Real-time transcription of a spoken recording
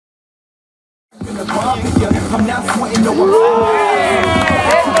I'm now sweating over.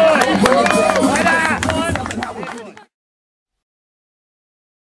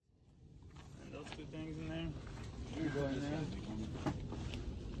 Those two things in there.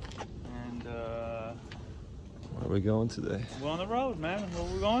 And where are we going today? we're on the road, man. Where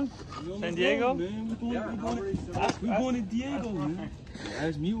we going? San Diego? Man, we going to Diego, man.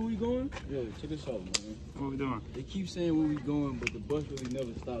 Ask me where we going? Yo, check this out, man. What we doing? They keep saying where we going, but the bus really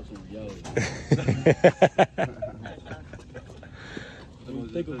never stops in reality.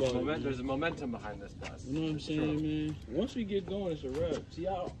 Think about it, there's a momentum behind this bus. You know what I'm saying, man? Once we get going, it's a wrap. See,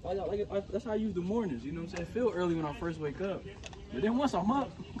 that's how I use the mornings. You know what I'm saying? I feel early when I first wake up, but then once I'm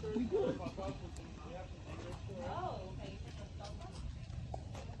up, we good.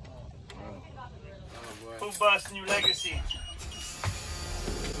 HoopBusra new legacy.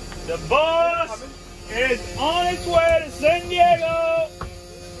 The bus is on its way to San Diego,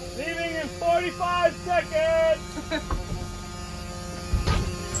 leaving in 45 seconds.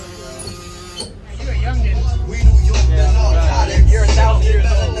 You're a youngin'. We New York, you're 1,000 years old.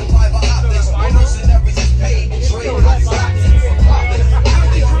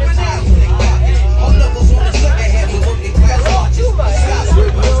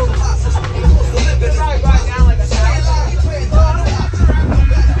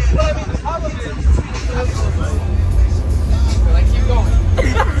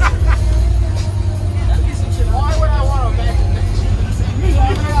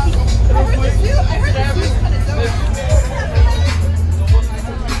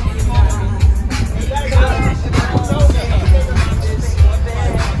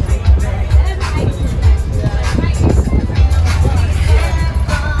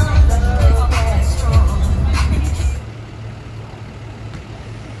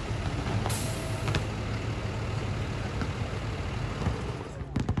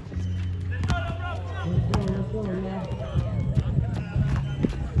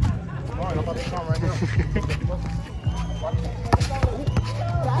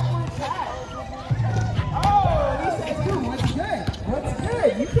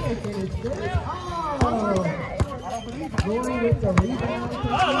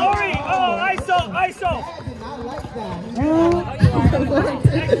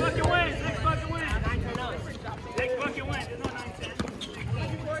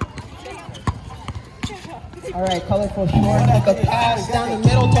 All right, colorful short at the pass down the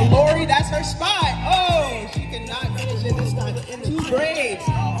middle to Lori. That's her spot. Oh, she cannot finish it this time. 2 grades.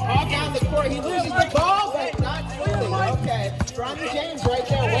 All down the court. He loses the ball, but not fully. Okay. Ronnie James right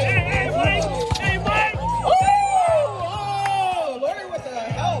there. Wait. Oh, Lori with the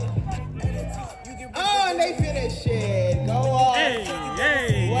help. Oh, and they finish it. Go on. Hey.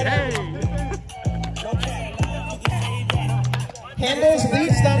 Handles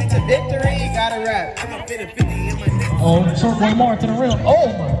leads them to victory. Got a wrap. Oh, short one more to the rim. Oh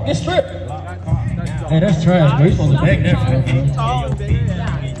my, get stripped. Hey, that's trash, bro. You're supposed to bag that for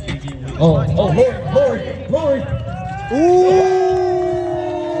Oh, Lori. Ooh.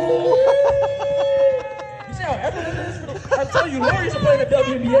 You see how everyone is? I tell you, Lori's playing the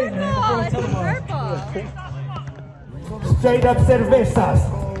WNBA, man. Straight up cervezas.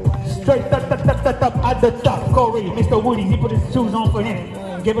 Straight up at the top. Corey, Mr. Woody, he put his shoes on for him.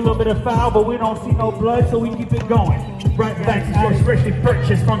 Give a little bit of foul, but we don't see no blood, so we keep it going. Right back to yours, freshly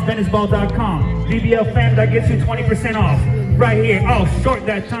purchased from VeniceBall.com. BBL fan, that gets you 20% off. Right here. Oh, short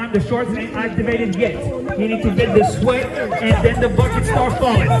that time. The shorts ain't activated yet. You need to get the sweat, and then the buckets start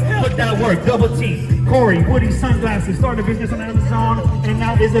falling. Put that work. Double team. Corey, Woody sunglasses. Started a business on Amazon, and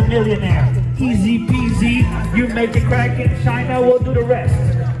now is a millionaire. Easy peasy. You make it crack it. China will do the rest.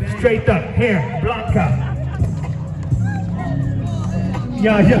 Straight up. Here, Blanca.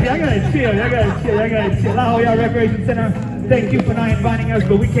 Y'all gotta chill. La Jolla Recreation Center, thank you for not inviting us,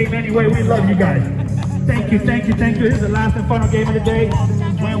 but we came anyway. We love you guys. Thank you. This is the last and final game of the day,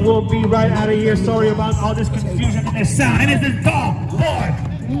 and we'll be right out of here. Sorry about all this confusion and this sound. And it's this tall boy,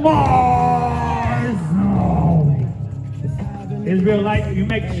 Mars. Israel Light, you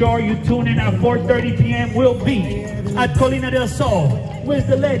make sure you tune in at 4:30 p.m. We'll be at Colina Del Sol with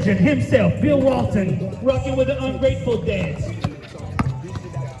the legend himself, Bill Walton, rocking with the ungrateful dance.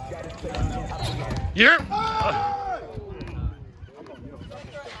 Yeah.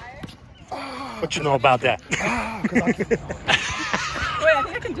 What you know about that? Wait, I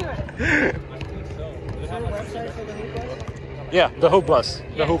think I can do it. Yeah, the HoopBusra.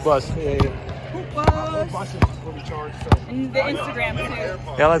 The HoopBusra. Yeah. HoopBusra. And the Instagram too.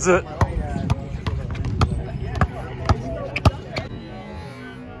 Yeah, that's it.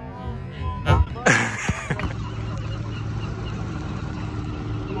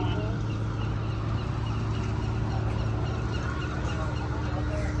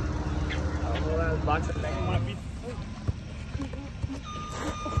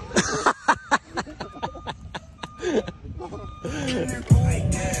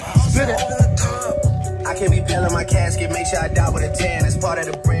 I can't be peeling my casket, make sure I die with a tan. It's part of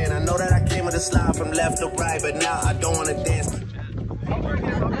the brand. I know that I came with a slide from left to right, but now I don't want to dance. No,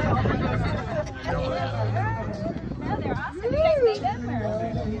 they're awesome. You guys made them or?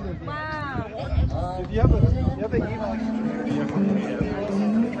 Wow. If you have an email community, you have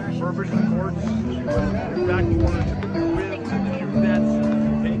refurbished boards, backboard, with nets,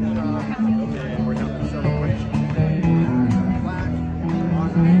 paint job, and we're having a celebration today.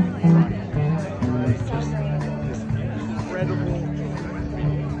 This incredible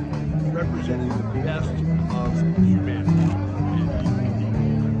representing the best of humanity.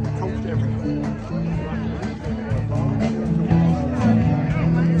 Coached everything.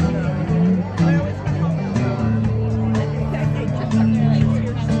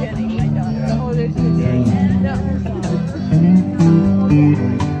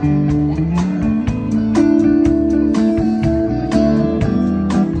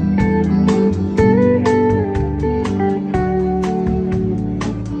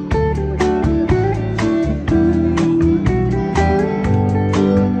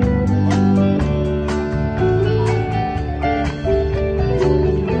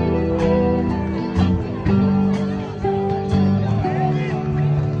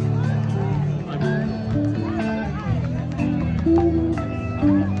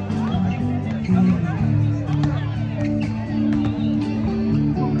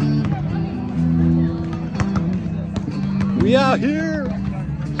 We out here.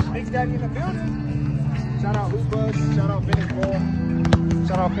 Big Daddy in the building. Shout out HoopBusra, shout out Venice Beach,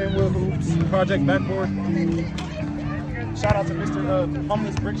 shout out Fanwheel Hoops, Project Backboard. Shout out to Mr.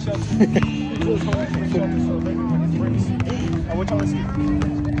 Homeless Brick Shelter. Coolest homeless brick shelter, so everyone gets bricks. What y'all see?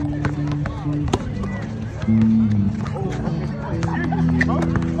 Oh,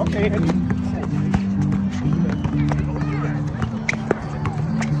 okay.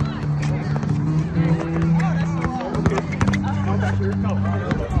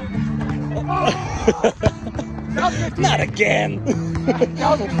 Not again.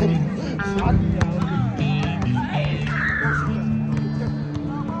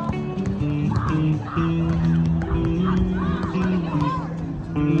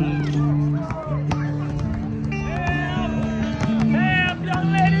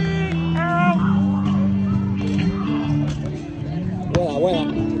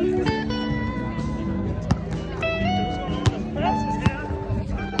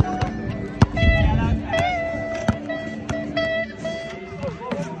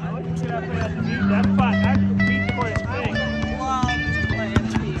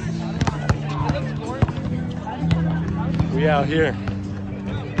 We out here.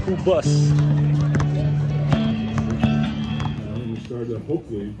 HoopBusra. We started to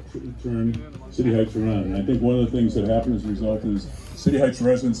hopefully turn City Heights around. And I think one of the things that happened as a result is City Heights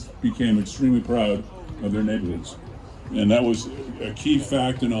residents became extremely proud of their neighborhoods. And that was a key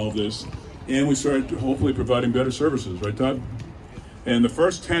fact in all of this. And we started hopefully providing better services, right, Todd? And the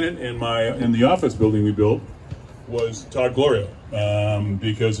first tenant in the office building we built was Todd Gloria,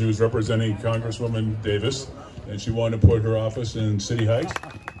 because he was representing Congresswoman Davis, and she wanted to put her office in City Heights.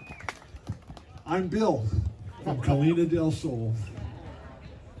 I'm Bill from Colina Del Sol.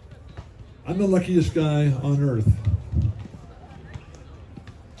 I'm the luckiest guy on earth.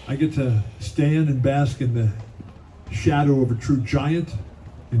 I get to stand and bask in the shadow of a true giant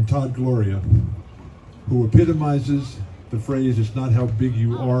in Todd Gloria, who epitomizes the phrase, it's not how big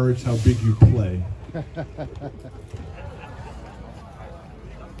you are, it's how big you play. I'm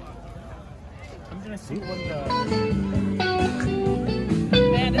gonna see what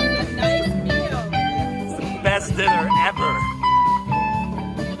Man, it's a nice meal. It's the best dinner